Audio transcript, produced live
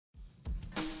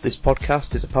This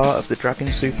podcast is a part of the Dragon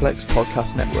Suplex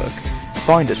Podcast Network.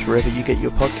 Find us wherever you get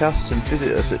your podcasts and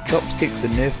visit us at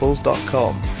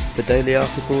chopskicksandnearfalls.com for daily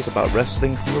articles about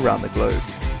wrestling from around the globe.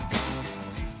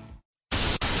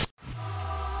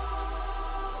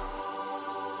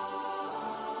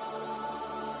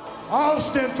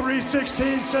 Austin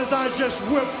 316 says I just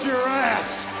whipped your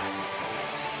ass.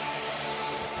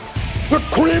 The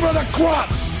cream of the crop.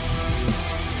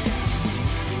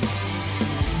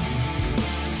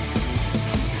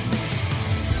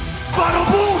 Bada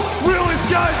boom! Realest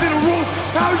guys in the room,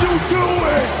 how you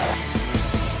doing?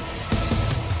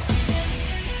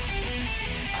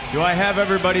 Do I have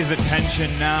everybody's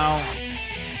attention now?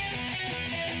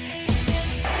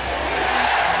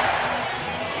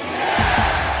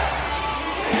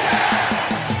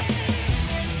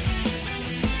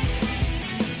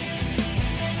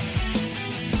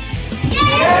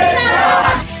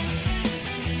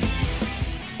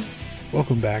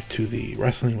 Welcome back to the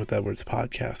Wrestling with Edwards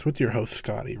podcast with your host,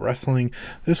 Scotty. Wrestling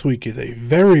this week is a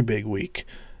very big week,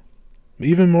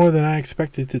 even more than I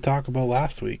expected to talk about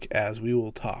last week, as we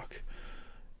will talk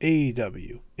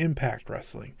AEW, Impact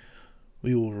Wrestling.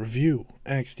 We will review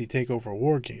NXT TakeOver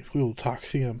War Games. We will talk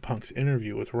CM Punk's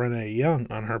interview with Renee Young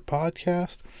on her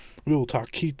podcast. We will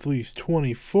talk Keith Lee's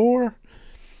 24.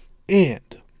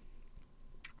 And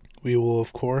we will,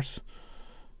 of course,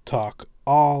 talk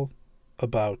all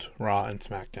about Raw and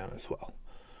SmackDown as well.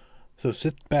 So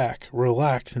sit back,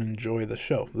 relax, and enjoy the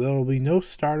show. There will be no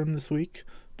Stardom this week,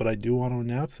 but I do want to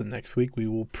announce that next week we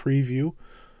will preview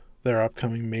their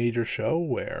upcoming major show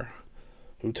where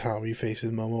Utami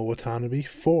faces Momo Watanabe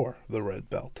for the red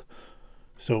belt.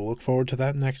 So look forward to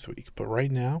that next week. But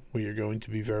right now, we are going to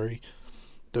be very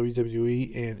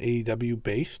WWE and AEW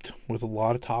based with a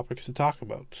lot of topics to talk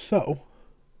about. So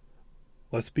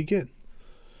let's begin.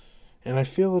 And I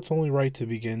feel it's only right to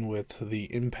begin with the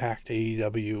Impact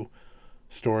AEW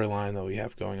storyline that we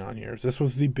have going on here. This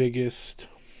was the biggest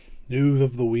news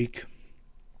of the week,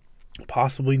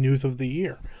 possibly news of the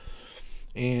year.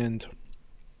 And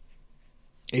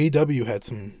AEW had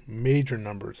some major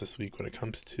numbers this week when it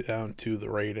comes down to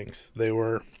the ratings. They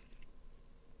were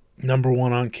number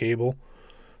one on cable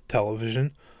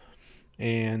television,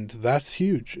 and that's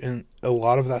huge. And a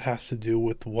lot of that has to do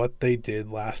with what they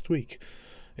did last week.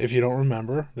 If you don't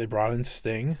remember, they brought in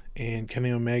Sting, and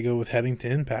Kenny Omega was heading to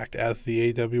Impact as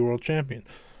the AEW World Champion.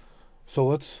 So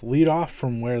let's lead off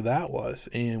from where that was,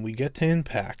 and we get to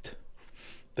Impact.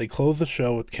 They close the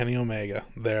show with Kenny Omega,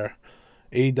 their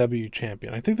AEW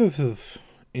champion. I think this is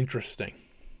interesting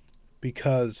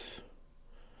because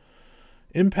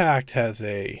Impact has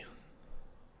a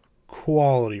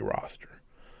quality roster.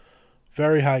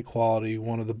 Very high quality,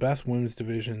 one of the best women's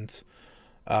divisions.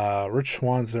 Rich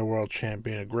Swann's their world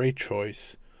champion, a great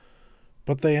choice.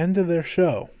 But they ended their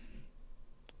show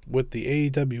with the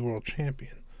AEW world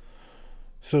champion.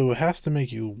 So it has to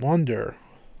make you wonder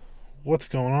what's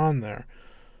going on there.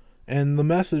 And the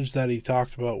message that he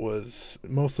talked about was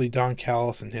mostly Don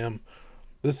Callis and him.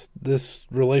 This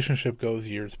relationship goes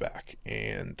years back.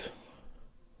 And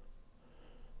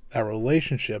that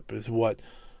relationship is what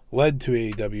led to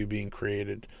AEW being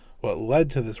created. What led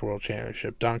to this world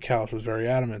championship. Don Callis was very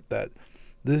adamant that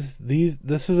this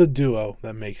is a duo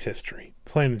that makes history,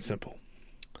 plain and simple.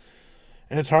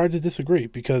 And it's hard to disagree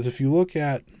because if you look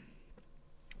at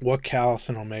what Callis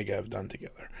and Omega have done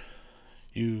together,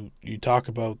 you talk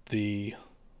about the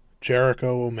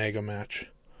Jericho Omega match,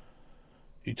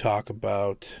 you talk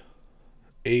about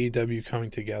AEW coming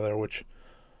together, which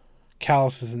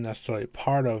Callis isn't necessarily a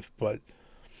part of, but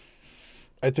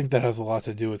I think that has a lot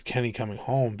to do with Kenny coming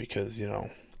home because,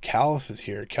 Callis is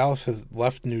here. Callis has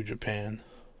left New Japan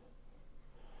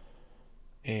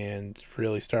and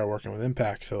really started working with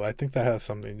Impact. So I think that has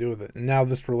something to do with it. And now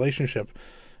this relationship,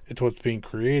 it's what's being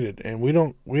created. And we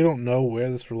don't know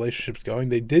where this relationship's going.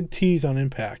 They did tease on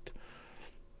Impact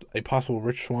a possible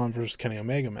Rich Swann versus Kenny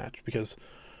Omega match because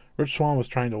Rich Swann was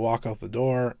trying to walk out the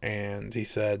door and he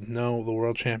said, no, the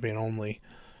world champion only.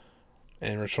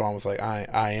 And Rich Swann was like, I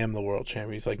am the world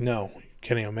champion. He's like, no,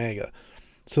 Kenny Omega.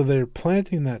 So they're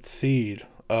planting that seed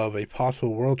of a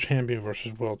possible world champion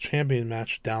versus world champion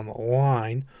match down the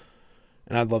line.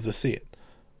 And I'd love to see it.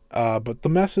 But the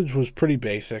message was pretty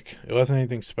basic. It wasn't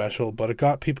anything special, but it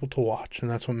got people to watch,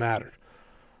 and that's what mattered.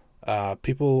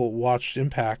 People watched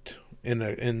Impact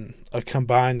in a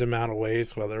combined amount of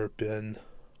ways, whether it been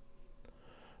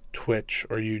Twitch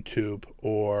or YouTube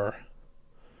or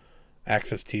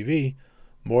Access TV,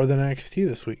 more than NXT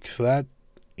this week. So that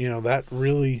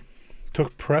really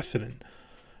took precedent.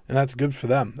 And that's good for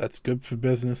them. That's good for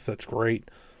business. That's great.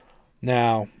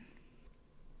 Now,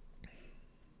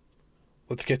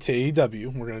 let's get to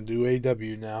AEW. We're going to do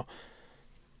AEW now.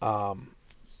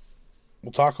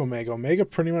 We'll talk Omega. Omega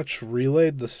pretty much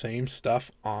relayed the same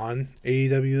stuff on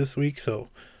AEW this week, so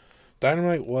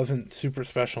Dynamite wasn't super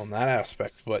special in that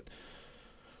aspect, but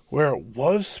where it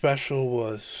was special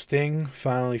was Sting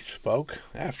finally spoke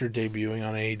after debuting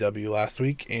on AEW last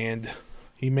week, and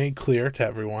he made clear to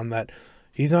everyone that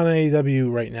he's on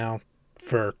AEW right now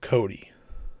for Cody.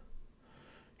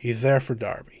 He's there for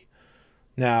Darby.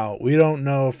 Now, we don't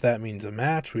know if that means a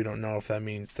match. We don't know if that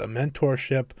means a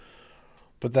mentorship,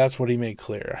 but that's what he made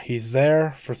clear. He's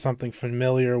there for something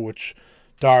familiar, which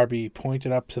Darby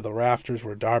pointed up to the rafters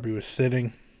where Darby was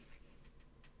sitting,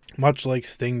 much like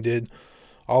Sting did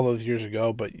all those years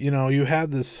ago. But, you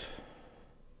had this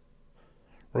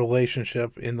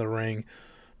relationship in the ring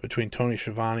between Tony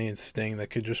Schiavone and Sting that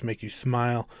could just make you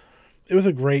smile. It was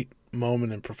a great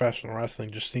moment in professional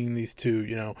wrestling, just seeing these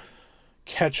two,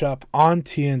 catch up on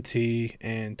TNT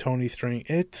and Tony Sting.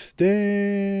 It's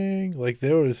Sting! Like,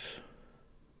 there was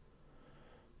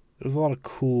a lot of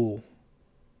coolness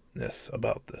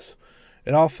about this.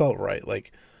 It all felt right.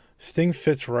 Like, Sting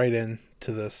fits right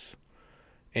into this.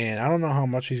 And I don't know how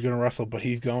much he's going to wrestle, but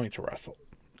he's going to wrestle.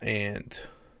 And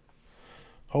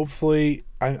hopefully,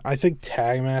 I think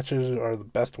tag matches are the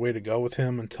best way to go with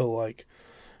him until, like,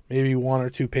 maybe 1 or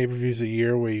 2 pay-per-views a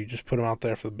year where you just put him out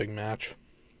there for the big match.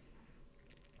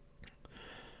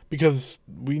 Because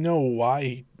we know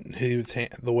why he was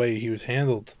the way he was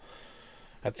handled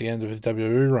at the end of his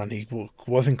WWE run. He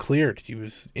wasn't cleared. He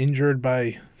was injured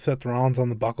by Seth Rollins on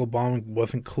the buckle bomb and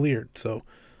wasn't cleared. So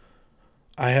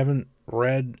I haven't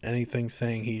read anything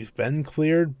saying he's been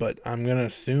cleared, but I'm going to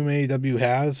assume AEW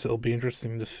has. It'll be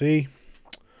interesting to see.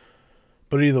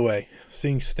 But either way,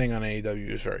 seeing Sting on AEW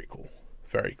is very cool.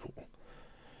 Very cool.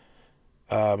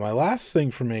 My last thing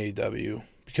from AEW,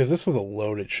 because this was a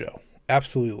loaded show.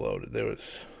 Absolutely loaded. There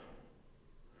was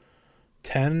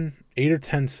 8 or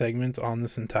 10 segments on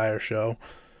this entire show.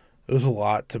 It was a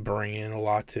lot to bring in, a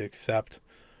lot to accept.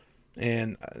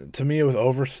 And to me, it was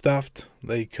overstuffed.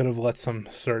 They could have let some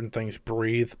certain things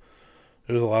breathe.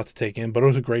 It was a lot to take in, but it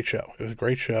was a great show. It was a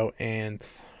great show, and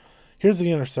here's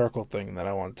the Inner Circle thing that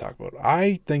I want to talk about.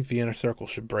 I think the Inner Circle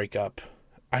should break up.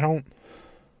 And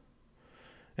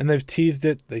they've teased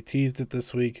it. They teased it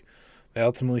this week. They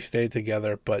ultimately stayed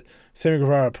together, but Sammy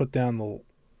Guevara put down the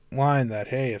line that,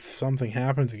 hey, if something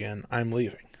happens again, I'm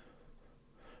leaving.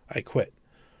 I quit.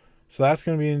 So that's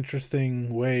going to be an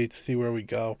interesting way to see where we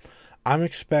go. I'm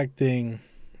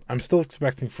still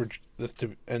expecting for this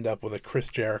to end up with a Chris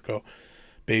Jericho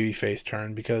babyface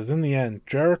turn, because in the end,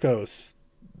 Jericho is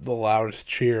the loudest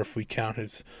cheer if we count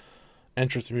his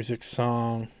entrance music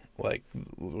song, like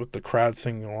with the crowd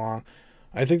singing along.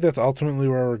 I think that's ultimately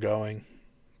where we're going.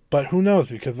 But who knows,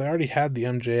 because they already had the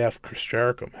MJF Chris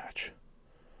Jericho match,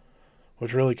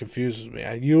 which really confuses me.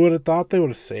 You would have thought they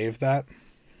would have saved that.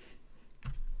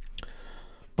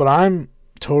 But I'm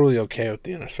totally okay with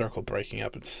the Inner Circle breaking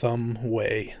up in some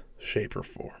way, shape, or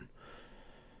form.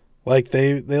 Like,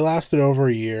 they lasted over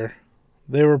a year.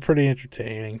 They were pretty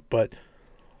entertaining, but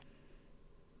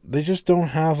they just don't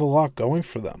have a lot going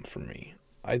for them for me.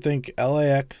 I think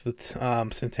LAX,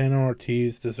 Santana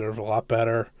Ortiz deserve a lot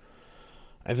better.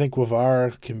 I think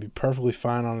Guevara can be perfectly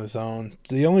fine on his own.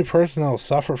 The only person that will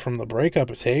suffer from the breakup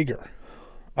is Hager.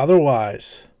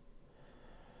 Otherwise,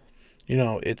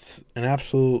 it's an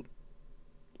absolute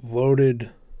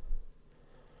loaded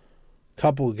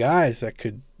couple of guys that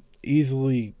could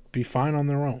easily be fine on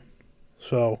their own.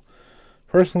 So,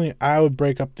 personally, I would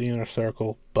break up the Inner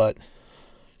Circle, but,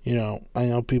 I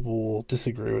know people will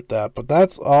disagree with that. But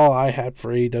that's all I had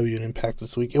for AEW and Impact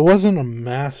this week. It wasn't a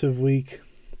massive week,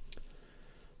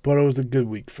 but it was a good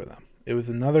week for them. It was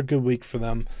another good week for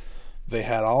them. They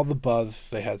had all the buzz.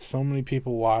 They had so many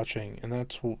people watching, and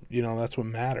that's what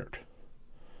mattered.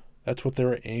 That's what they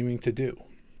were aiming to do.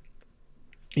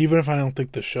 Even if I don't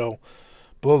think the show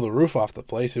blew the roof off the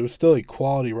place, it was still a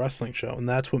quality wrestling show, and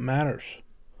that's what matters.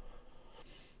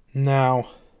 Now,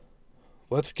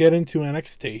 let's get into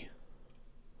NXT.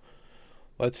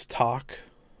 Let's talk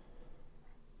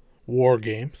War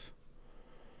Games,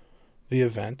 the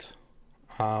event.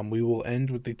 We will end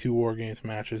with the 2 War Games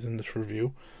matches in this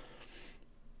review.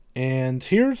 And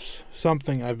here's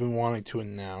something I've been wanting to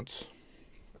announce.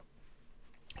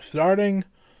 Starting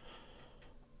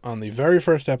on the very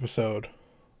first episode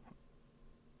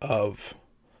of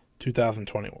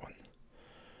 2021,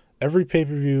 every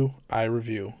pay-per-view I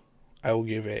review, I will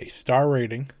give a star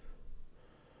rating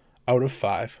out of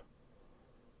 5.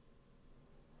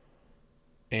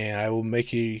 And I will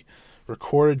make a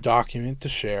recorded document to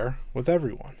share with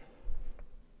everyone,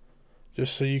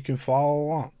 just so you can follow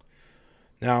along.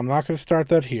 Now, I'm not going to start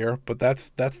that here, but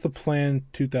that's the plan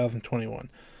 2021.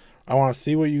 I want to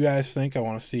see what you guys think. I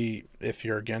want to see if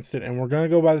you're against it. And we're going to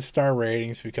go by the star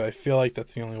ratings because I feel like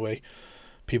that's the only way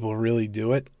people really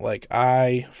do it. Like,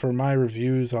 for my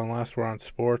reviews on Last Word on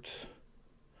Sports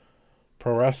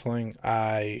Pro Wrestling,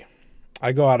 I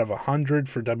go out of 100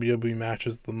 for WWE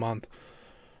matches of the month.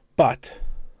 But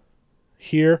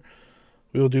here,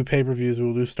 we will do pay-per-views, we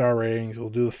will do star ratings, we'll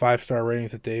do the 5-star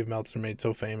ratings that Dave Meltzer made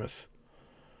so famous.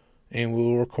 And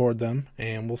we'll record them,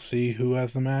 and we'll see who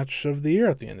has the match of the year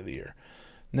at the end of the year.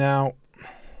 Now,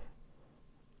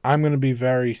 I'm going to be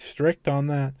very strict on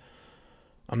that.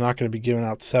 I'm not going to be giving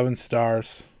out 7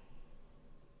 stars.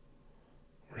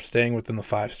 We're staying within the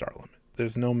 5-star limit.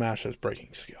 There's no match that's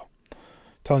breaking scale.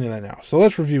 Telling you that now. So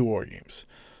let's review War Games.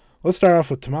 Let's start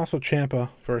off with Tommaso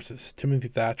Ciampa versus Timothy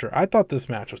Thatcher. I thought this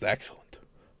match was excellent.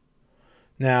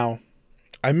 Now,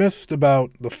 I missed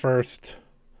about the first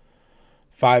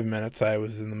 5 minutes. I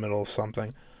was in the middle of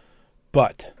something.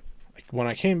 But when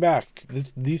I came back,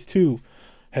 these two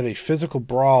had a physical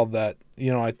brawl that,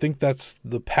 I think that's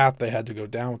the path they had to go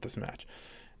down with this match.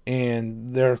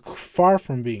 And they're far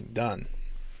from being done.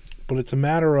 But it's a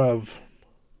matter of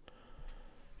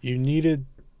you needed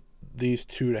these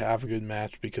two to have a good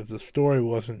match because the story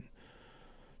wasn't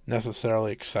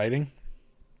necessarily exciting.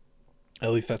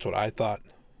 At least that's what I thought.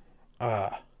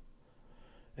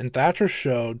 And Thatcher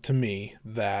showed to me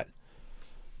that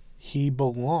he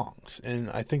belongs. And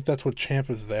I think that's what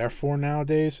Ciampa's there for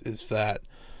nowadays, is that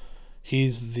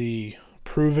he's the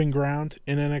proving ground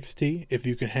in NXT. If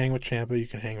you can hang with Ciampa, you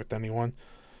can hang with anyone.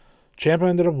 Ciampa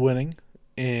ended up winning,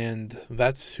 and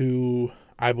that's who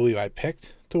I believe I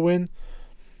picked to win.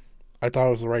 I thought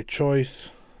it was the right choice.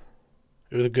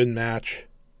 It was a good match.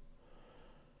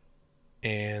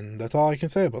 And that's all I can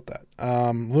say about that.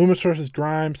 Lumis versus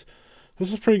Grimes. This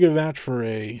was a pretty good match for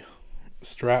a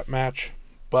strap match,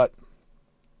 but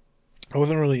I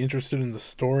wasn't really interested in the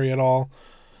story at all.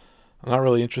 I'm not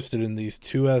really interested in these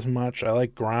two as much. I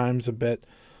like Grimes a bit.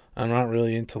 I'm not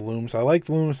really into Loomis. I like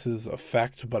Loomis's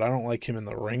effect, but I don't like him in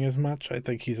the ring as much. I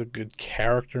think he's a good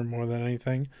character more than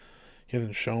anything. He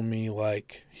hasn't shown me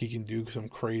like he can do some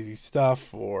crazy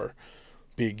stuff or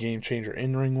be a game changer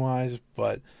in-ring wise,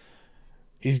 but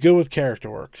he's good with character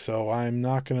work, so I'm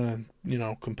not going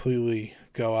to, completely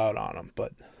go out on him,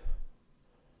 but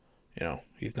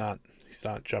he's not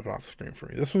jumping off the screen for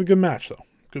me. This was a good match though.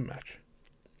 Good match.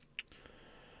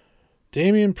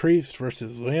 Damian Priest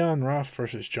versus Leon Ruff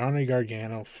versus Johnny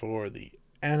Gargano for the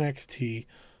NXT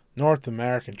North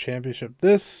American Championship.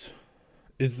 This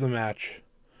is the match,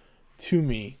 to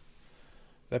me,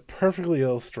 that perfectly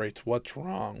illustrates what's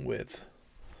wrong with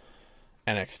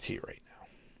NXT right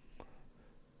now.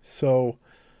 So,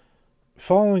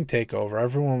 following TakeOver,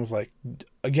 everyone was like,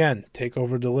 again,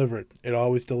 TakeOver delivered. It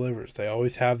always delivers. They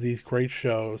always have these great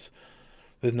shows.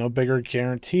 There's no bigger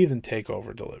guarantee than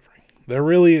TakeOver delivering. There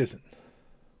really isn't.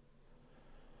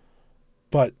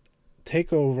 But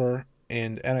TakeOver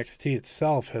and NXT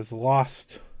itself has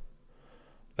lost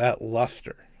that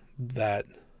luster, that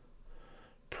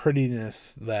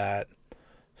prettiness, that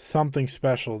something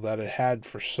special that it had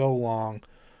for so long.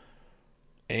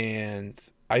 And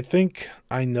I think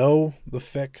I know the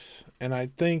fix, and I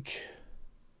think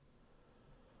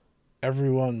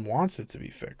everyone wants it to be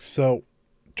fixed. So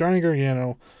Johnny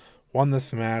Gargano won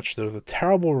this match. There was a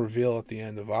terrible reveal at the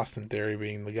end of Austin Theory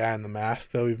being the guy in the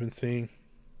mask that we've been seeing.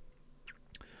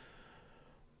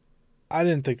 I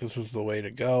didn't think this was the way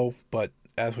to go, but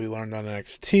as we learned on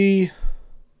NXT,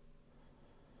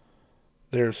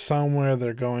 there's somewhere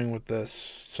they're going with this.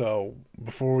 So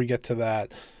before we get to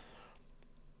that,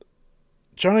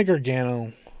 Johnny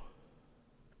Gargano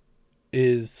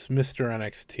is Mr.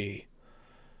 NXT.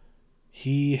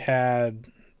 He had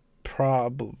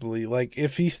probably,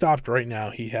 if he stopped right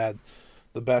now, he had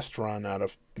the best run out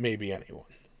of maybe anyone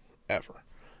ever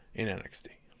in NXT.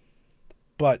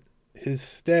 But his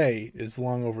stay is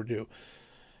long overdue.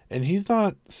 And he's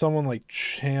not someone like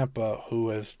Ciampa who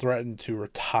has threatened to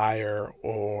retire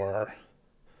or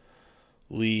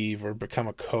leave or become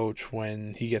a coach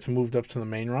when he gets moved up to the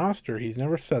main roster. He's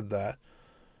never said that.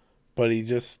 But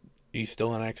he's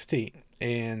still NXT.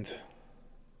 And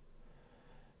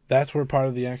that's where part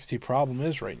of the NXT problem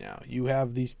is right now. You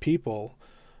have these people,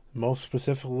 most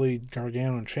specifically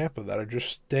Gargano and Ciampa, that are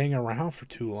just staying around for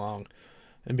too long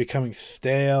and becoming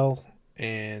stale,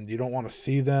 and you don't want to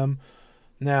see them.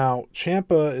 Now,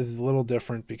 Ciampa is a little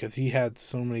different because he had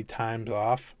so many times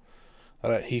off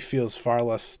that he feels far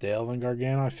less stale than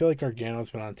Gargano. I feel like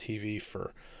Gargano's been on TV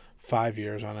for 5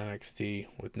 years on NXT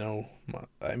with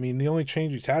the only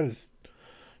change he's had is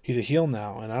He's a heel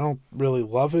now, and I don't really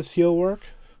love his heel work.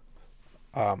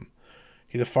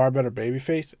 He's a far better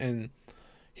babyface, and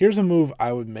here's a move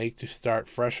I would make to start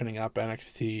freshening up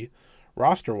NXT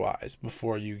roster-wise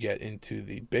before you get into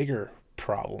the bigger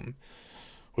problem,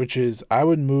 which is I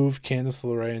would move Candice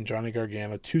LeRae and Johnny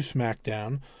Gargano to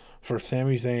SmackDown for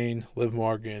Sami Zayn, Liv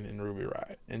Morgan, and Ruby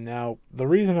Riott. And now, the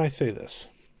reason I say this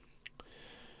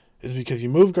is because you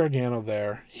move Gargano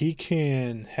there, he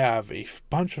can have a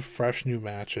bunch of fresh new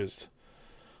matches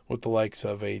with the likes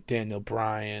of a Daniel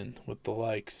Bryan, with the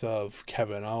likes of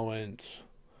Kevin Owens.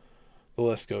 The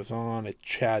list goes on. It's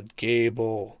Chad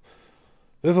Gable.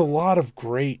 There's a lot of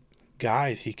great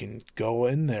guys he can go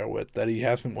in there with that he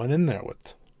hasn't went in there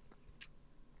with.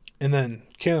 And then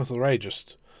Candice LeRae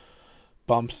just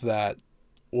bumps that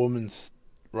women's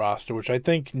roster, which I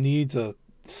think needs a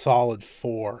solid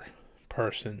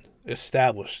 4-person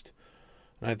established.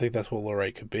 And I think that's what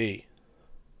LeRae could be.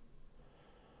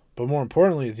 But more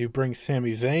importantly is you bring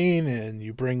Sami Zayn and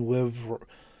you bring Liv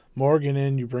Morgan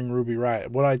in, you bring Ruby Riott.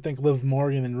 What I think Liv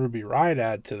Morgan and Ruby Riott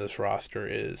add to this roster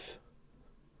is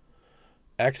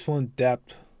excellent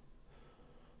depth.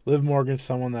 Liv Morgan's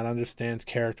someone that understands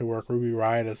character work, Ruby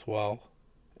Riott as well.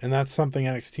 And that's something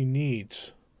NXT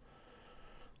needs.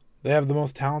 They have the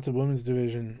most talented women's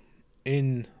division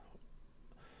in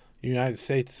United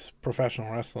States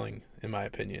professional wrestling, in my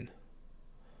opinion.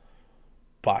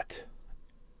 But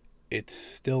it's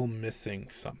still missing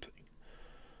something.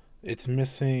 It's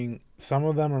missing, some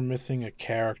of them are missing a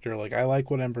character. Like, I like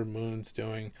what Ember Moon's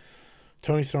doing.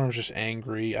 Toni Storm's just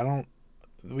angry.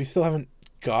 We still haven't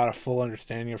got a full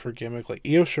understanding of her gimmick. Like,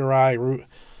 Io Shirai,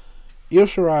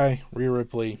 Rhea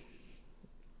Ripley,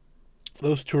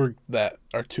 those two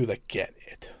are two that get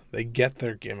it. They get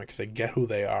their gimmicks. They get who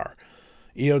they are.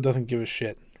 Io doesn't give a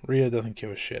shit. Rhea doesn't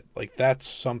give a shit. Like, that's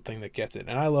something that gets it.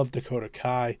 And I love Dakota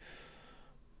Kai,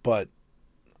 but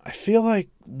I feel like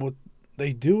what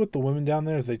they do with the women down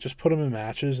there is they just put them in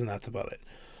matches and that's about it.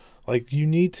 Like, you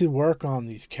need to work on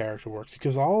these character works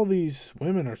because all of these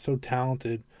women are so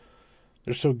talented.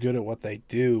 They're so good at what they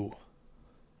do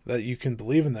that you can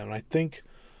believe in them. And I think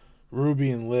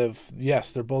Ruby and Liv,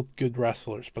 yes, they're both good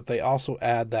wrestlers, but they also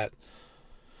add that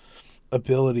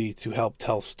ability to help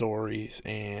tell stories,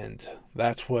 and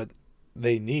that's what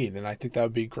they need. And I think that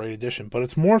would be a great addition. But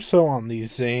it's more so on the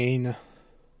Zayn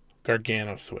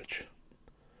Gargano switch.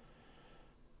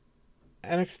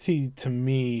 NXT, to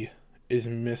me, is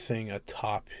missing a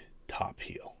top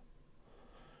heel.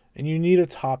 And you need a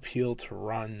top heel to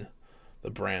run the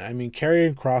brand. I mean,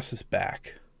 Karrion Kross is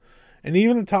back. And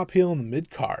even a top heel in the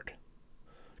mid-card.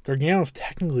 Gargano's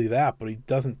technically that, but he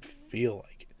doesn't feel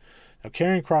like it. Now,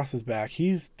 Karrion Kross is back.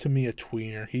 He's, to me, a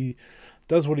tweener. He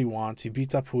does what he wants. He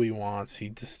beats up who he wants. He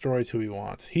destroys who he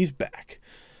wants. He's back.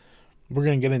 We're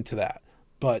going to get into that.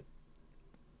 But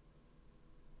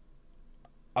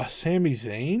a Sami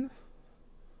Zayn?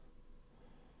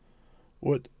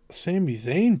 What Sami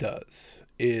Zayn does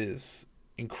is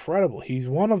incredible. He's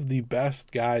one of the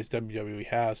best guys WWE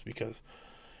has because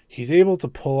he's able to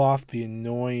pull off the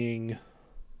annoying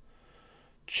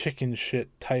chicken shit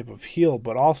type of heel,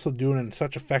 but also do it in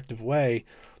such an effective way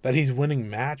that he's winning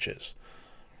matches.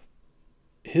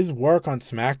 His work on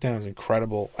SmackDown is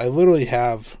incredible. I literally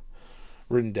have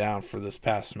written down for this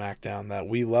past SmackDown that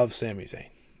we love Sami Zayn.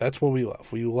 That's what we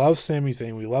love. We love Sami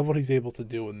Zayn. We love what he's able to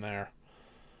do in there.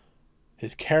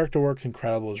 His character work's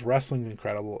incredible. His wrestling's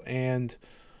incredible. And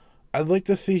I'd like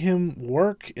to see him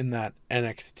work in that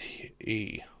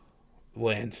NXT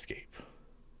landscape.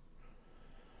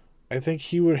 I think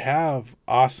he would have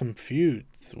awesome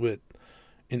feuds with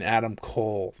an Adam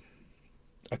Cole,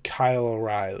 a Kyle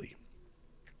O'Reilly,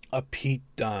 a Pete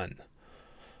Dunne.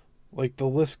 Like, the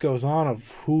list goes on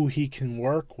of who he can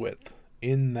work with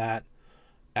in that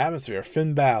atmosphere.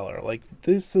 Finn Balor. Like,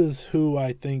 this is who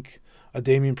I think, a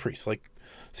Damian Priest. Like,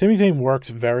 Sami Zayn works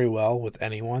very well with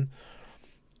anyone.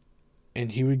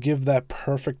 And he would give that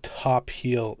perfect top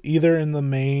heel, either in the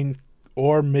main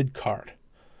or mid-card,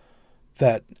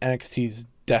 that NXT's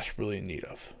desperately in need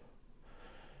of.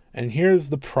 And here's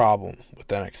the problem with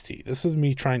NXT. This is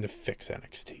me trying to fix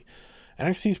NXT.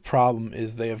 NXT's problem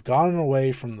is they have gotten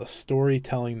away from the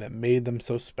storytelling that made them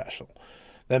so special,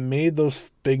 that made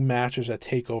those big matches at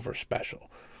TakeOver special.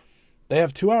 They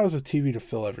have 2 hours of TV to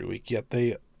fill every week, yet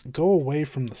they go away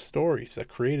from the stories that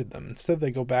created them. Instead,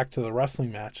 they go back to the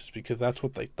wrestling matches because that's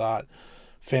what they thought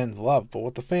fans loved. But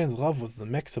what the fans loved was the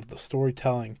mix of the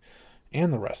storytelling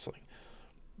and the wrestling.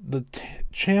 The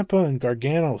Ciampa and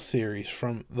Gargano series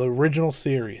from the original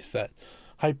series that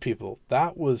hyped people,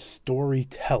 that was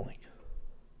storytelling.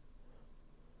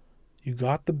 You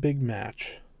got the big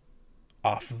match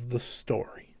off of the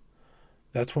story.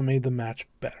 That's what made the match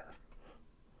better.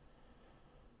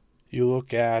 You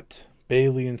look at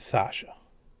Bayley and Sasha.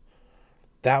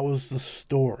 That was the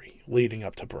story leading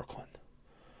up to Brooklyn.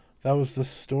 That was the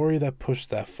story that pushed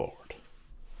that forward.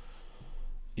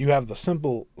 You have the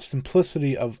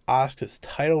simplicity of Asuka's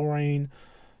title reign.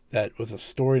 That was a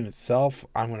story in itself.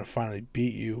 I'm going to finally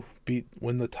beat you,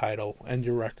 win the title, end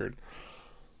your record.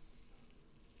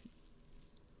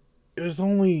 It was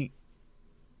only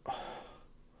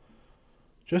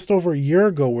just over a year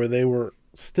ago where they were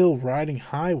still riding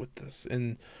high with this.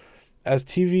 And as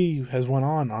TV has went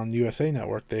on USA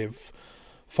Network, they've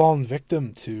fallen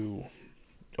victim to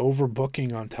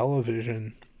overbooking on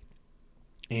television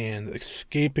and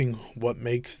escaping what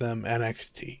makes them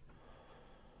NXT.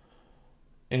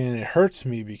 And it hurts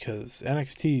me because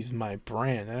NXT is my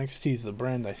brand. NXT is the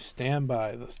brand I stand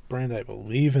by, the brand I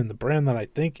believe in, the brand that I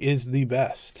think is the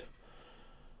best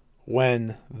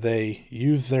when they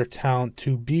use their talent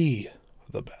to be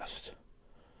the best.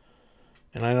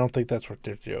 And I don't think that's what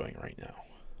they're doing right now.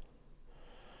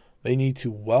 They need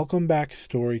to welcome back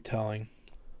storytelling.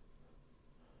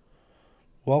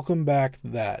 Welcome back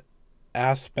that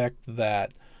aspect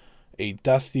that a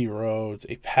Dusty Rhodes,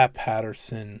 a Pat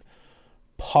Patterson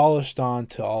polished on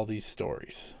to all these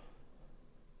stories.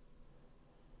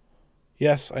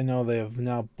 Yes, I know they have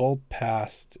now both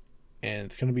passed, and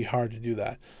it's going to be hard to do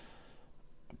that.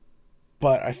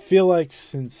 But I feel like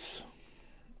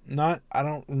I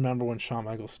don't remember when Shawn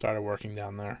Michaels started working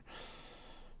down there,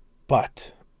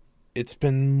 but it's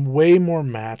been way more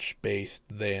match-based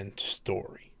than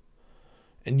story.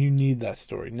 And you need that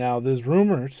story. Now, there's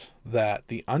rumors that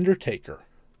The Undertaker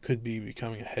could be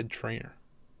becoming a head trainer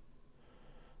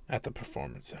at the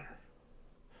Performance Center.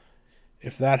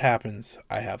 If that happens,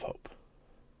 I have hope.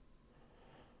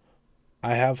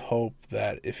 I have hope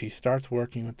that if he starts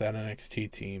working with that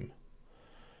NXT team,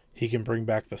 he can bring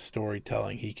back the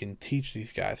storytelling. He can teach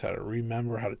these guys how to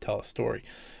remember how to tell a story.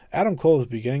 Adam Cole's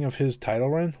beginning of his title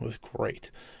run was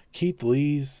great. Keith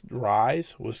Lee's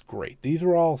rise was great. These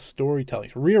were all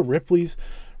storytelling. Rhea Ripley's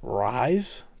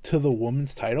rise to the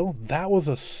women's title, that was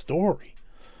a story.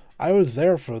 I was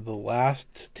there for the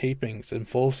last tapings in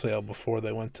Full Sail before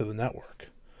they went to the network.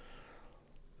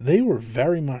 They were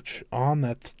very much on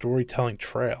that storytelling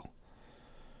trail.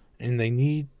 And they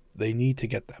need to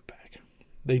get that back.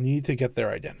 They need to get their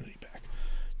identity back.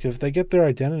 Because if they get their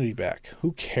identity back,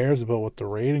 who cares about what the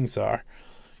ratings are?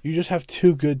 You just have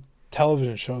two good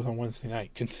television shows on Wednesday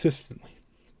night consistently.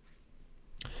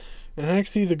 And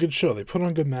NXT is a good show. They put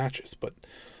on good matches, but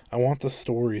I want the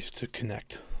stories to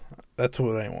connect. That's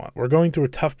what I want. We're going through a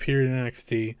tough period in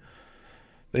NXT.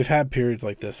 They've had periods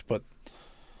like this, but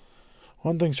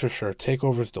one thing's for sure,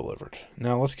 TakeOver's delivered.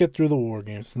 Now let's get through the War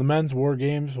Games. The men's War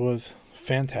Games was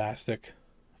fantastic.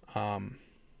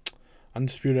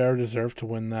 Undisputed Era deserved to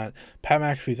win that. Pat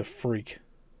McAfee's a freak.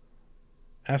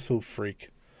 Absolute freak.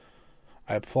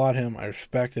 I applaud him. I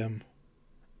respect him.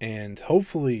 And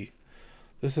hopefully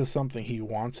this is something he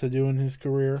wants to do in his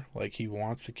career. Like, he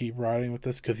wants to keep riding with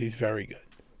this because he's very good.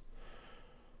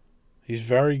 He's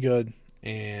very good,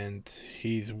 and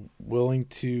he's willing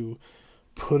to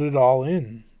put it all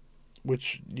in,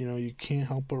 which, you can't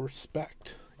help but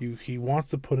respect. He wants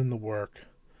to put in the work.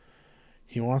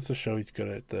 He wants to show he's good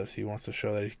at this. He wants to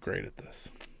show that he's great at this.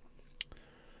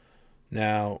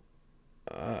 Now,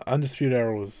 Undisputed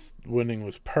Era winning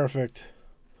was perfect.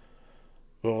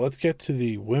 Well, let's get to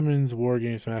the women's War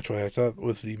Games match, which I thought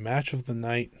was the match of the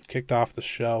night. Kicked off the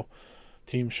show.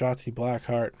 Team Shotzi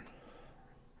Blackheart,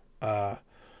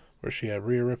 where she had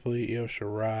Rhea Ripley, Io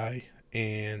Shirai,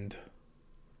 and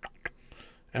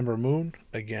Ember Moon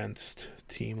against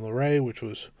Team LeRae, which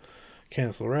was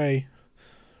Candice LeRae,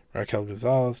 Raquel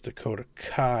Gonzalez, Dakota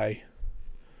Kai,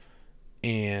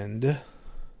 and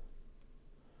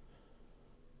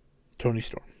Toni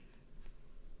Storm.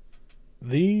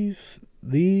 These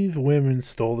women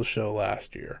stole the show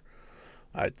last year,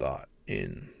 I thought,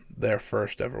 in their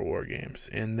first ever War Games,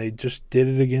 and they just did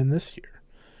it again this year.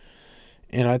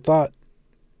 And I thought,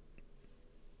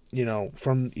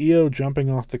 from Io jumping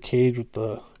off the cage with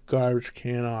the garbage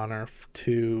can on her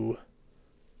to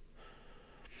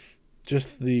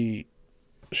just the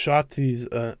Shotzi's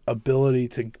ability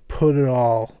to put it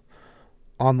all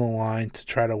on the line to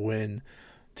try to win,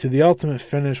 to the ultimate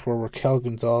finish where Raquel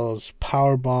Gonzalez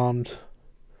powerbombed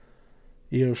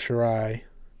Io Shirai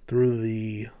through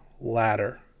the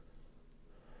ladder.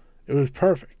 It was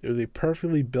perfect. It was a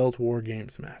perfectly built War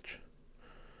Games match.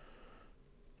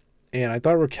 And I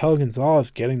thought Raquel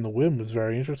Gonzalez getting the win was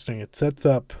very interesting. It sets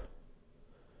up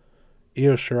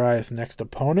Io Shirai's next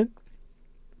opponent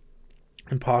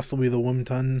and possibly the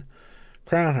Wimbledon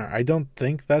crown her. I don't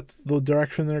think that's the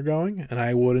direction they're going, and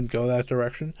I wouldn't go that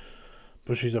direction,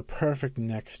 but she's a perfect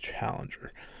next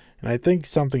challenger. And I think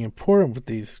something important with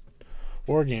these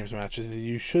War Games matches is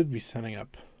you should be setting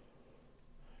up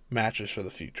matches for the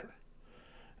future.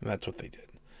 And that's what they did.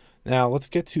 Now, let's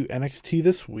get to NXT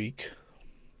this week.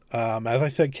 As I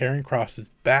said, Karrion Kross is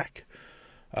back.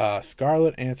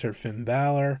 Scarlett answered Finn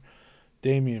Balor.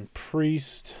 Damian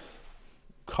Priest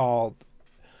called,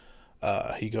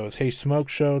 he goes, "Hey, Smoke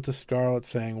Show" to Scarlett,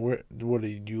 saying, what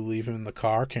did you leave him in the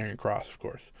car? Karrion Kross, of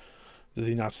course. Does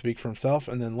he not speak for himself?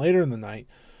 And then later in the night,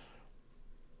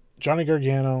 Johnny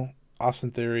Gargano,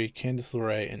 Austin Theory, Candice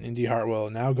LeRae, and Indy Hartwell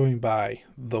are now going by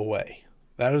The Way.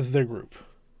 That is their group.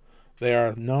 They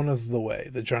are known as The Way.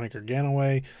 The Johnny Gargano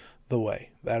Way, The Way.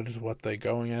 That is what they're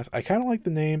going as. I kind of like the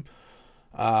name.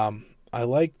 I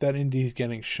like that Indy's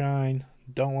getting shine.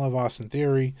 Don't love Austin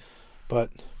Theory, but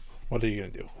what are you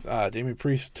going to do? Damian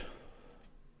Priest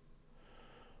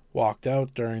walked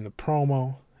out during the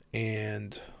promo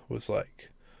and was like,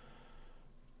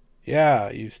 "Yeah,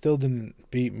 you still didn't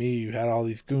beat me. You had all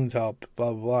these goons help,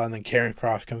 blah, blah, blah." And then Karrion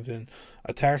Kross comes in,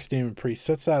 attacks Damian Priest,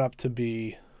 sets that up to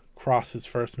be Kross's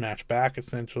first match back,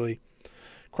 essentially.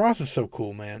 Kross is so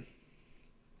cool, man.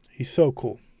 He's so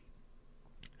cool.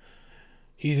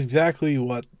 He's exactly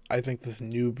what I think this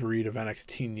new breed of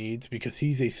NXT needs, because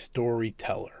he's a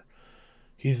storyteller.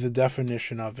 He's the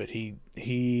definition of it.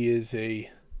 He is a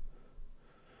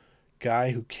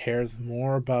guy who cares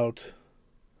more about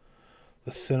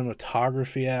the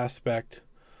cinematography aspect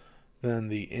than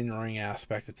the in-ring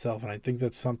aspect itself. And I think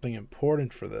that's something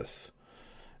important for this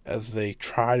as they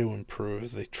try to improve,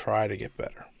 as they try to get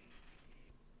better.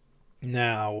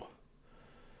 Now,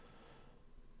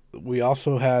 we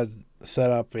also had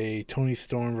set up a Toni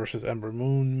Storm versus Ember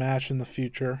Moon match in the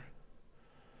future.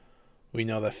 We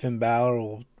know that Finn Balor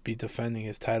will be defending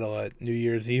his title at New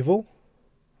Year's Evil.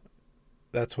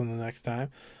 That's when the next time.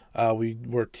 We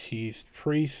were teased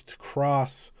Priest,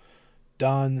 Kross,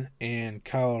 Dunn, and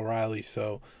Kyle O'Reilly.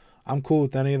 So I'm cool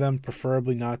with any of them,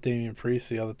 preferably not Damian Priest.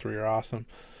 The other three are awesome.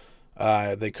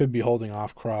 They could be holding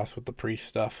off Kross with the Priest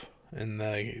stuff, and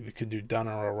they could do Dunn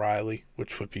or O'Reilly,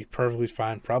 which would be perfectly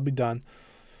fine. Probably Dunn.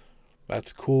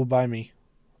 That's cool by me.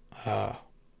 But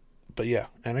yeah,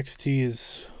 NXT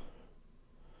is...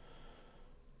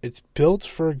 it's built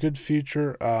for a good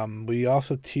future. We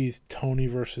also teased Tony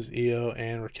versus Io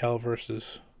and Raquel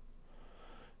versus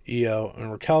Io.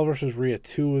 And Raquel versus Rhea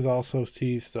 2 was also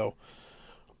teased. So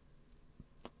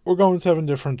we're going 7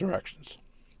 different directions.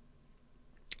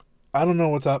 I don't know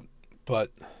what's up, but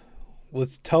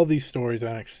let's tell these stories,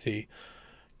 NXT.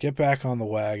 Get back on the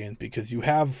wagon, because you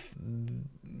have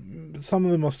some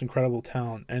of the most incredible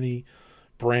talent any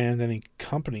brand, any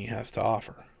company has to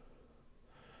offer.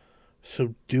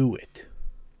 So do it.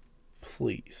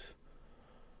 Please.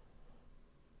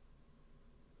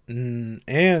 And,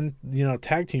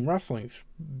 tag team wrestling's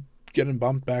getting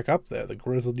bumped back up there. The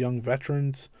Grizzled Young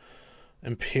Veterans,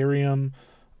 Imperium,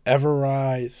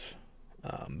 Everrise,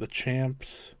 the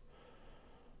Champs,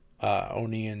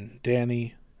 Oni and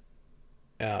Danny,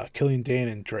 Killian Dane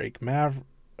and Drake Maverick.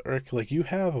 Like, you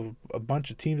have a bunch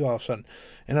of teams all of a sudden.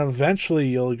 And eventually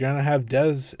you're going to have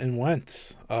Dez and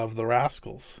Wentz of the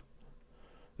Rascals.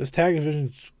 This tag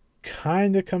division's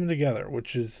kind of coming together,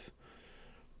 which is,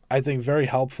 I think, very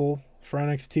helpful for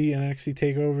NXT and NXT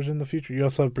takeovers in the future. You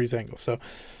also have Breezango. So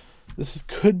this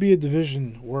could be a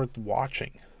division worth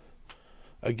watching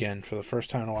again for the first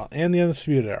time in a while. And the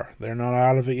Undisputed Era. They're not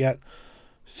out of it yet.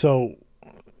 So,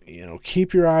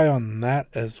 keep your eye on that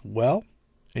as well.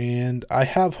 And I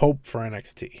have hope for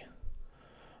NXT.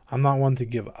 I'm not one to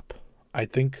give up. I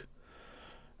think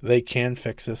they can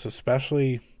fix this,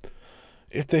 especially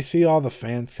if they see all the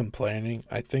fans complaining.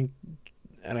 I think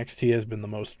NXT has been the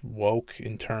most woke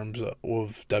in terms of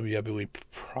WWE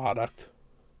product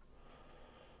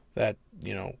that,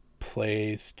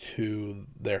 plays to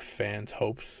their fans'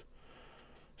 hopes.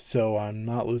 So I'm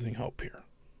not losing hope here.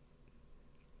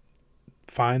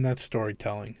 Find that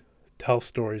storytelling. Tell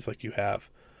stories like you have.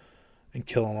 And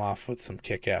kill them off with some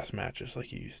kick-ass matches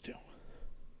like you used to.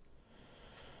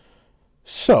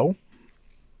 So,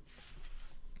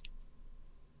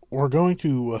 we're going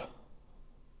to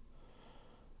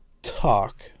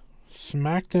talk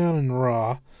SmackDown and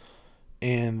Raw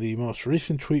and the most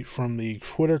recent tweet from the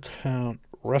Twitter account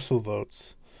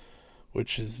WrestleVotes,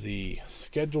 which is the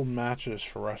scheduled matches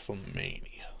for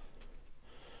WrestleMania.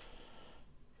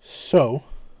 So,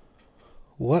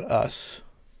 let us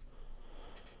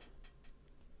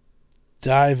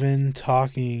dive in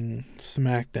talking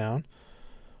SmackDown,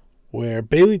 where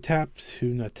Bayley tapped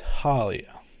to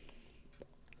Natalya.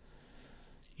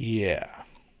 Yeah.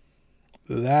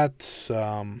 That's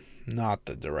not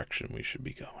the direction we should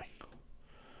be going.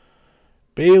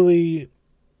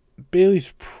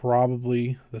 Bayley's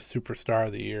probably the superstar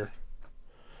of the year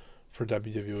for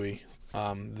WWE.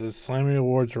 The Slammy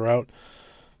Awards are out.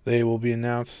 They will be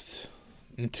announced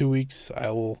in 2 weeks.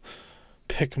 I will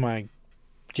pick my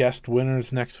guest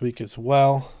winners next week as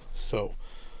well. So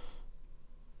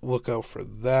look out for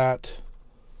that.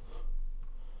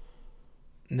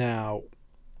 Now,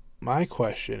 my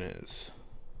question is,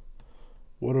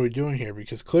 what are we doing here?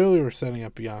 Because clearly we're setting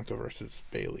up Bianca versus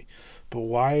Bayley. But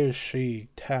why is she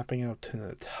tapping out to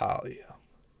Natalya?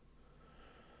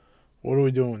 What are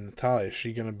we doing with Natalya? Is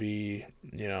she going to be,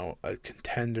 a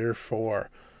contender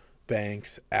for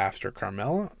Banks after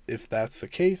Carmella? If that's the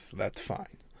case, that's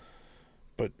fine.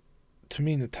 But to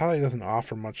me, Natalya doesn't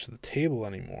offer much to the table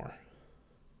anymore.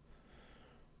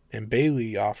 And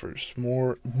Bayley offers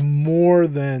more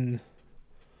than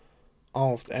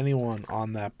almost anyone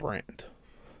on that brand.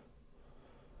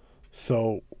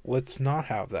 So let's not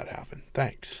have that happen.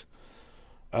 Thanks.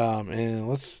 And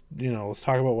let's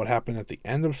talk about what happened at the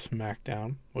end of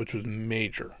SmackDown, which was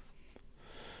major.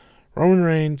 Roman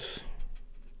Reigns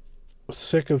was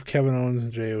sick of Kevin Owens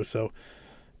and Jey Uso,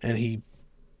 and he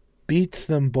beats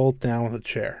them both down with a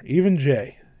chair. Even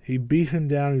Jey, he beat him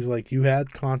down. He's like, you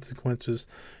had consequences.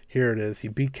 Here it is. He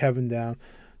beat Kevin down.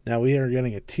 Now we are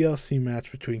getting a TLC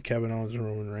match between Kevin Owens and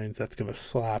Roman Reigns. That's going to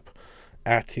slap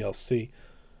at TLC.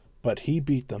 But he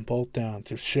beat them both down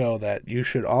to show that you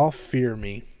should all fear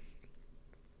me.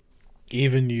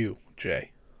 Even you,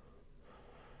 Jey.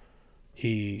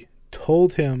 He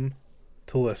told him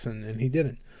to listen, and he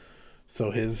didn't.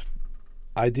 So his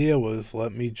idea was,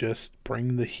 let me just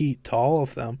bring the heat to all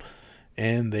of them,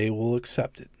 and they will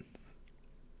accept it.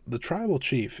 The Tribal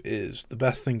Chief is the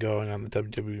best thing going on the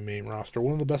WWE main roster.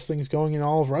 One of the best things going in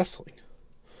all of wrestling.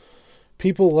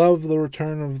 People love the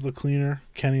return of the cleaner,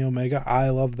 Kenny Omega. I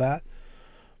love that.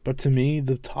 But to me,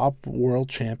 the top world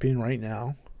champion right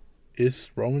now is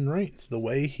Roman Reigns. The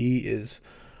way he is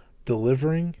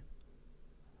delivering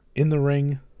in the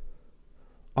ring,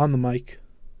 on the mic,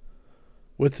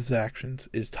 with his actions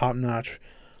is top notch.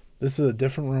 This is a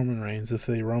different Roman Reigns. This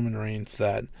is a Roman Reigns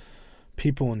that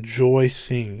people enjoy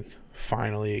seeing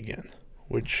finally again,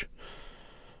 which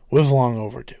was long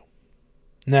overdue.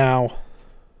 Now,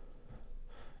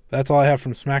 that's all I have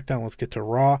from SmackDown. Let's get to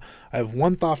Raw. I have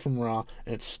one thought from Raw,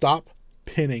 and it's stop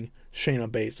pinning Shayna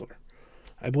Baszler.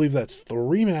 I believe that's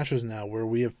 3 matches now where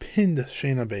we have pinned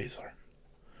Shayna Baszler.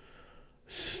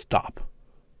 Stop.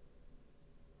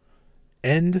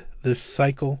 End this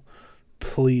cycle,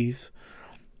 please,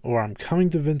 or I'm coming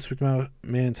to Vince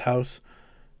McMahon's house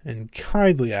and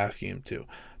kindly asking him to.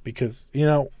 Because,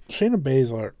 Shayna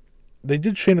Baszler, they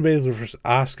did Shayna Baszler versus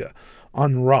Asuka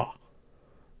on Raw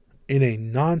in a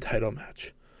non-title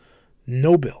match.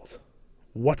 No build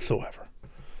whatsoever.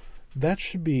 That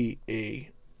should be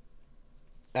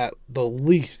at the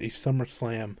least, a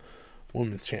SummerSlam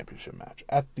Women's Championship match.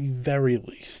 At the very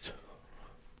least.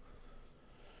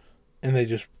 And they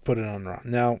just put it on Raw.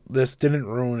 Now, this didn't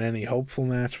ruin any hopeful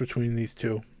match between these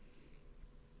two.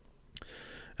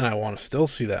 And I want to still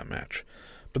see that match.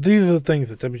 But these are the things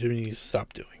that WWE needs to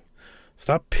stop doing.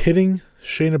 Stop pitting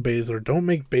Shayna Baszler. Don't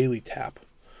make Bayley tap.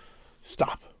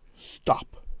 Stop.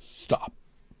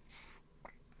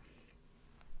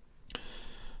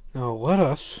 Now let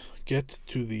us get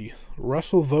to the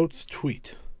WrestleVotes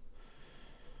tweet,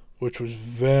 which was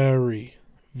very,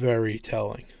 very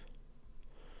telling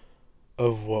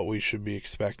of what we should be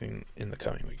expecting in the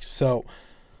coming weeks. So,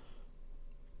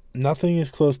 nothing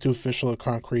is close to official or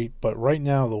concrete, but right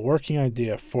now the working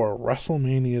idea for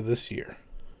WrestleMania this year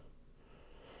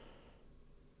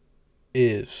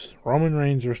is Roman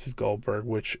Reigns versus Goldberg,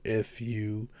 which if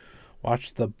you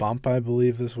watched the bump, I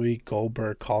believe, this week,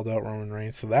 Goldberg called out Roman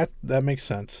Reigns, so that makes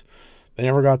sense. They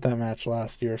never got that match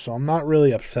last year, so I'm not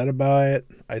really upset about it.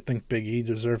 I think Big E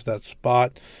deserves that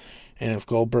spot, and if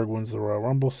Goldberg wins the Royal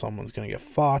Rumble, someone's going to get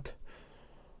fought.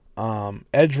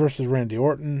 Edge versus Randy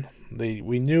Orton.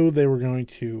 We knew they were going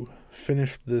to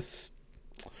finish this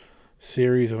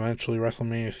series eventually.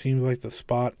 WrestleMania seems like the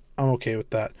spot. I'm okay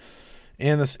with that.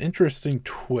 And this interesting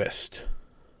twist.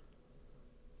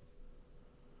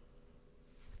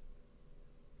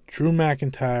 Drew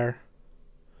McIntyre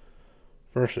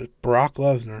versus Brock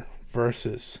Lesnar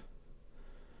versus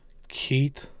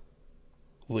Keith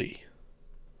Lee.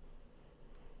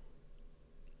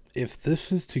 If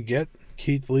this is to get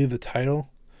Keith Lee the title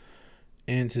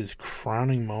and his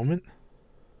crowning moment,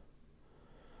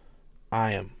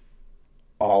 I am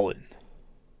all in.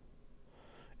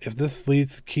 If this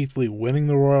leads to Keith Lee winning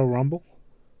the Royal Rumble,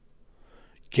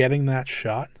 getting that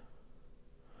shot,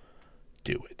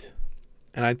 do it.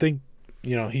 And I think,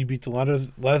 he beats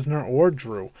Lesnar or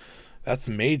Drew. That's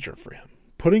major for him.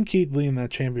 Putting Keith Lee in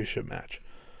that championship match,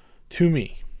 to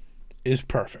me, is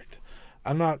perfect.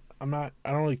 I don't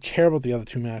really care about the other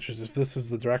two matches if this is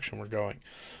the direction we're going.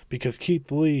 Because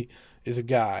Keith Lee is a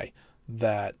guy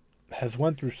that has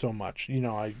went through so much.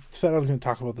 I said I was going to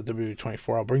talk about the WWE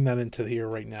 24. I'll bring that into here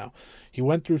right now. He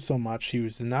went through so much. He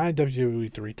was denied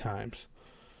WWE 3 times.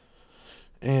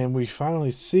 And we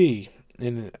finally see,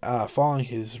 in following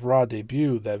his Raw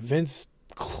debut, that Vince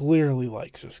clearly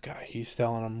likes this guy. He's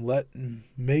telling him,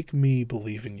 make me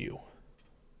believe in you.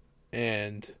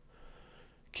 And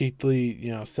Keith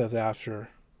Lee, says after,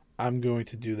 I'm going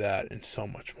to do that and so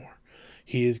much more.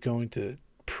 He is going to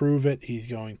prove it. He's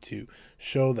going to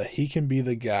show that he can be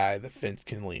the guy that Vince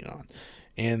can lean on.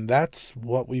 And that's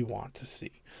what we want to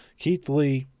see. Keith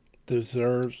Lee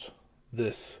deserves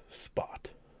this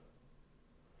spot.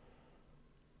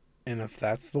 And if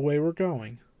that's the way we're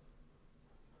going,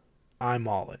 I'm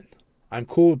all in. I'm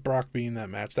cool with Brock being in that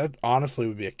match. That honestly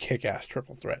would be a kick-ass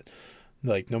triple threat.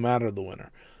 No matter the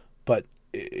winner. But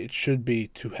it should be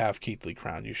to have Keith Lee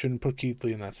crowned. You shouldn't put Keith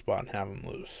Lee in that spot and have him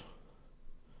lose.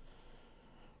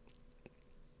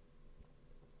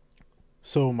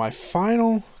 So my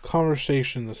final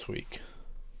conversation this week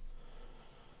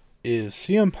is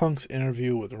CM Punk's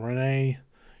interview with Renee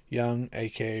Young,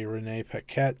 a.k.a. Renee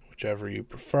Paquette, whichever you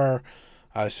prefer.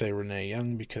 I say Renee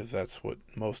Young because that's what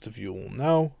most of you will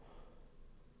know.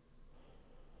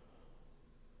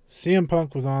 CM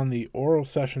Punk was on the Oral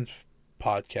Sessions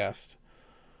podcast,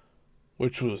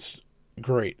 which was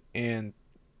great. And,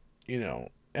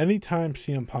 anytime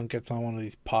CM Punk gets on one of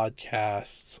these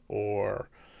podcasts or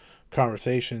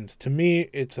conversations, to me,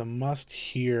 it's a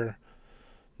must-hear,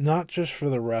 not just for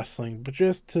the wrestling, but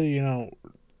just to,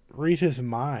 read his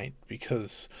mind,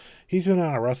 because he's been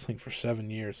out of wrestling for 7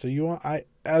 years. So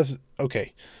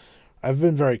I've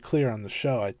been very clear on the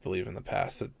show, I believe, in the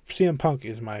past, that CM Punk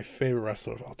is my favorite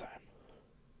wrestler of all time.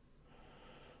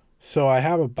 So I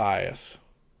have a bias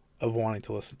of wanting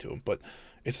to listen to him, but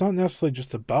it's not necessarily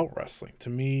just about wrestling. To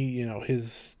me,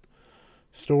 his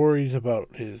stories about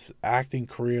his acting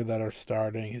career that are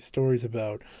starting, his stories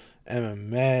about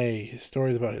MMA, his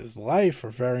stories about his life are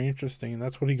very interesting, and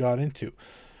that's what he got into.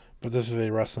 But this is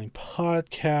a wrestling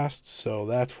podcast, so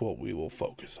that's what we will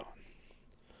focus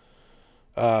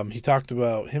on.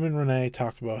 Him and Renee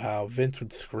talked about how Vince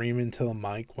would scream into the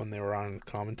mic when they were on the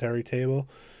commentary table.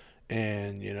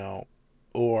 And,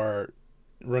 or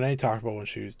Renee talked about when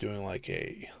she was doing like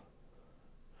a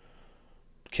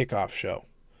kickoff show.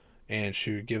 And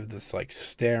she would give this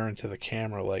stare into the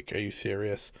camera like, are you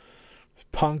serious?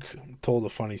 Punk told a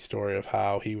funny story of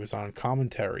how he was on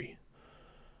commentary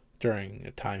during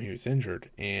the time he was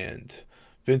injured, and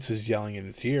Vince was yelling in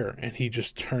his ear, and he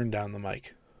just turned down the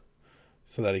mic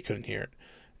so that he couldn't hear it.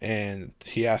 And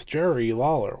he asked Jerry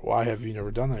Lawler, why have you never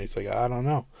done that? He's like, I don't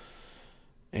know.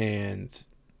 And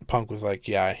Punk was like,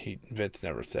 yeah, Vince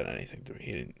never said anything to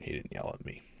me. He didn't yell at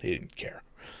me. He didn't care.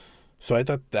 So I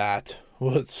thought that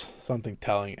was something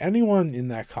telling. Anyone in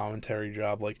that commentary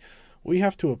job, we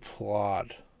have to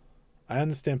applaud. I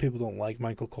understand people don't like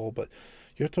Michael Cole, but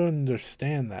you have to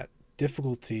understand that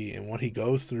difficulty and what he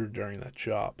goes through during that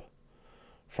job.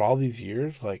 For all these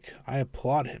years, I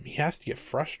applaud him. He has to get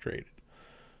frustrated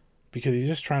because he's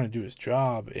just trying to do his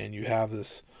job, and you have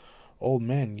this old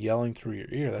man yelling through your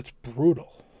ear. That's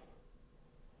brutal.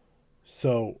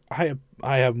 So I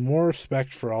have more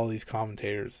respect for all these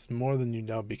commentators, more than you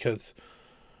know, because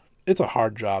it's a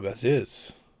hard job as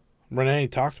is. Renee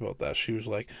talked about that. She was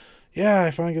like, yeah,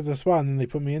 I finally get the spot, and then they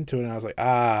put me into it, and I was like,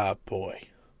 boy,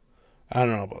 I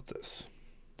don't know about this.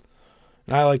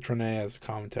 And I liked Renee as a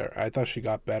commentator. I thought she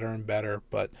got better and better,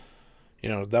 but,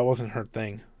 that wasn't her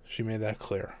thing. She made that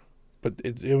clear. But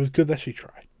it was good that she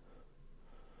tried.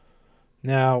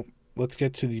 Now, let's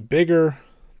get to the bigger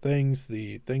things,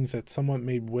 the things that somewhat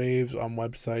made waves on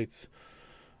websites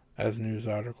as news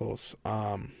articles.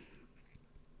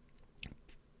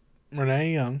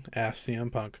 Renee Young asked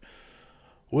CM Punk,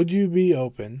 would you be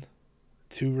open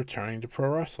to returning to pro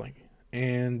wrestling?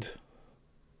 And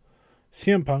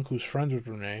CM Punk, who's friends with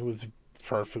Renee, was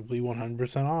perfectly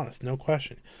 100% honest, no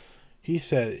question. He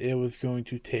said it was going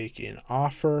to take an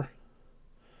offer,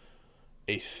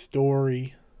 a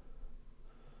story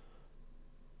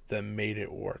that made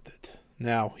it worth it.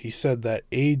 Now, he said that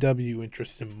AEW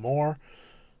interests him more,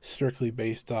 strictly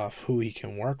based off who he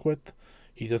can work with.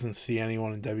 He doesn't see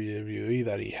anyone in WWE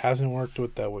that he hasn't worked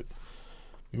with that would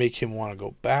make him want to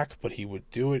go back, but he would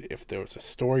do it if there was a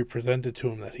story presented to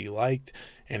him that he liked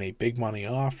and a big money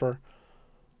offer.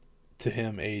 to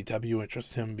him, AEW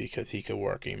interests him because he could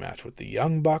work a match with the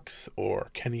Young Bucks or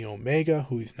Kenny Omega,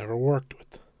 who he's never worked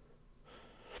with.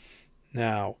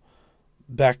 Now,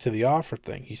 back to the offer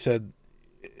thing. He said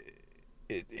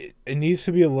it needs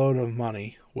to be a load of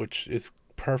money, which is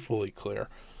perfectly clear,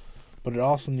 but it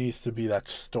also needs to be that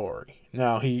story.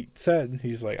 Now, he said,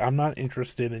 he's like, I'm not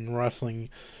interested in wrestling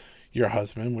your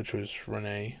husband, which was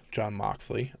Renee, Jon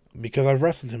Moxley, because I've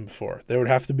wrestled him before. There would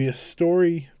have to be a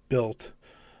story built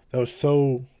that was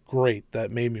so great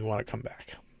that made me want to come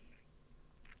back.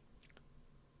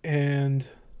 And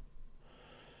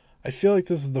I feel like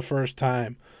this is the first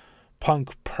time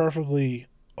Punk perfectly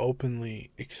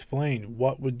openly explained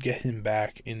what would get him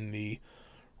back in the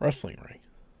wrestling ring.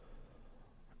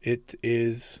 It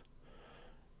is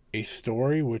a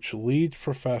story which leads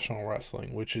professional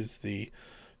wrestling, which is the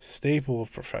staple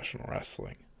of professional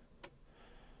wrestling,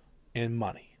 and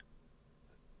money.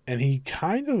 And he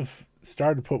kind of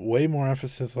started to put way more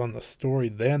emphasis on the story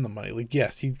than the money. Like,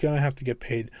 yes, he's going to have to get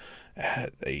paid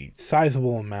a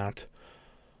sizable amount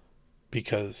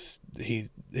because his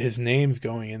name's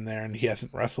going in there and he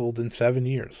hasn't wrestled in 7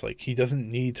 years. Like, he doesn't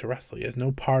need to wrestle. He has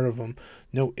no part of him,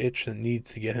 no itch that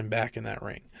needs to get him back in that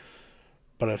ring.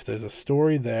 But if there's a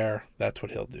story there, that's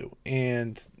what he'll do.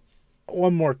 And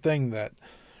one more thing that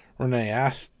Renee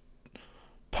asked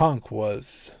Punk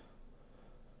was,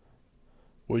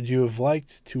 would you have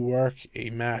liked to work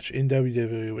a match in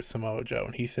WWE with Samoa Joe?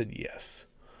 And he said yes.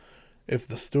 If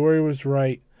the story was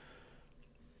right,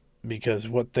 because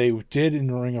what they did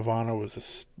in Ring of Honor was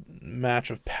a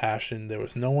match of passion. There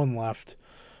was no one left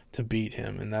to beat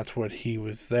him, and that's what he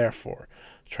was there for.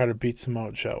 Try to beat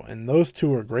Samoa Joe. And those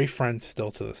two are great friends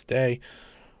still to this day.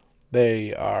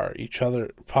 They are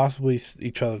possibly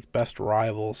each other's best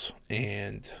rivals,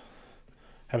 and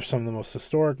have some of the most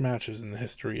historic matches in the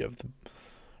history of the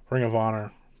Ring of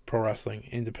Honor, pro wrestling,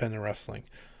 independent wrestling.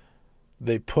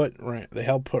 They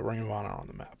helped put Ring of Honor on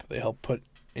the map. They helped put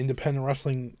independent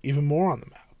wrestling even more on the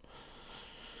map.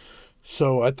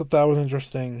 So I thought that was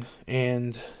interesting,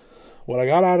 and what I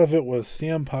got out of it was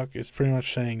CM Punk is pretty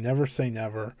much saying never say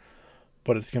never,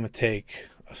 but it's going to take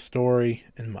a story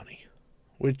and money,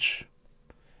 which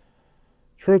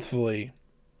truthfully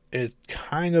is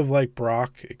kind of like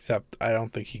Brock, except I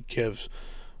don't think he gives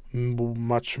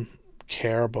much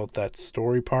care about that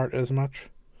story part as much.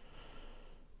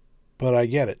 But I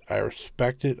get it. I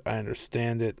respect it. I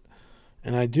understand it.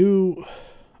 And I do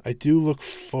look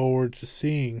forward to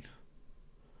seeing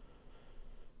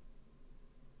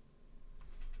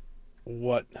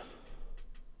what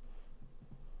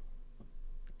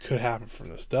could happen from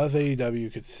this. Does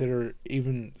AEW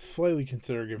even slightly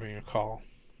consider giving a call?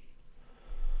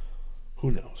 Who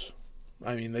knows?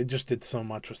 I mean, they just did so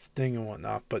much with Sting and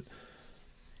whatnot, but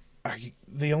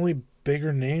the only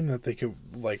bigger name that they could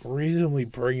reasonably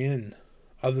bring in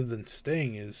other than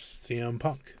Sting is CM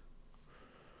Punk.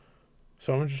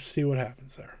 So I'm going to just see what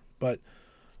happens there. But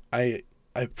I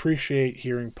appreciate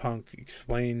hearing Punk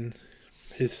explain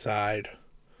his side,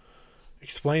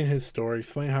 explain his story,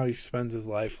 explain how he spends his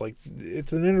life. Like,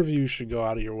 it's an interview you should go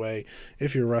out of your way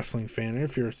if you're a wrestling fan or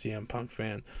if you're a CM Punk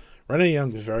fan. Renee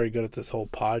Young is very good at this whole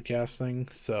podcast thing.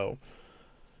 So,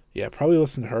 yeah, probably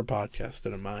listen to her podcast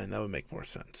instead of mine. That would make more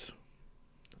sense.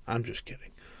 I'm just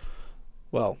kidding.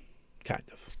 Well, kind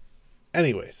of.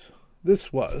 Anyways,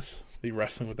 this was the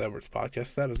Wrestling with Edwards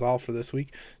podcast. That is all for this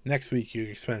week. Next week, you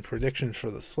can expect predictions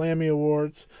for the Slammy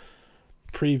Awards,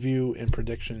 preview and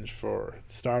predictions for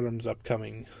Stardom's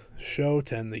upcoming show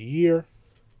to end the year,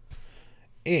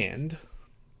 and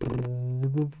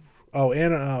I'm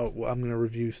going to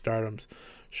review Stardom's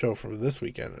show for this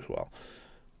weekend as well,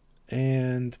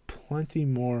 and plenty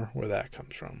more where that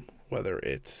comes from, whether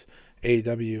it's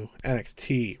AEW,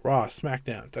 NXT, Raw,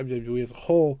 SmackDown, WWE as a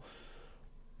whole.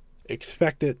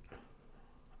 Expect it.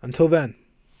 Until then,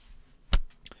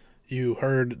 you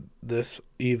heard this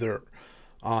either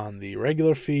on the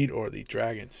regular feed or the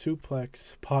Dragon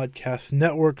Suplex Podcast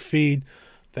Network feed.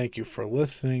 Thank you for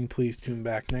listening. Please tune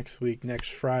back next week, next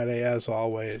Friday, as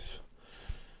always.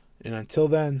 And until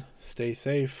then, stay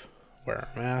safe, wear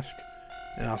a mask,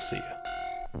 and I'll see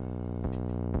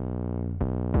you.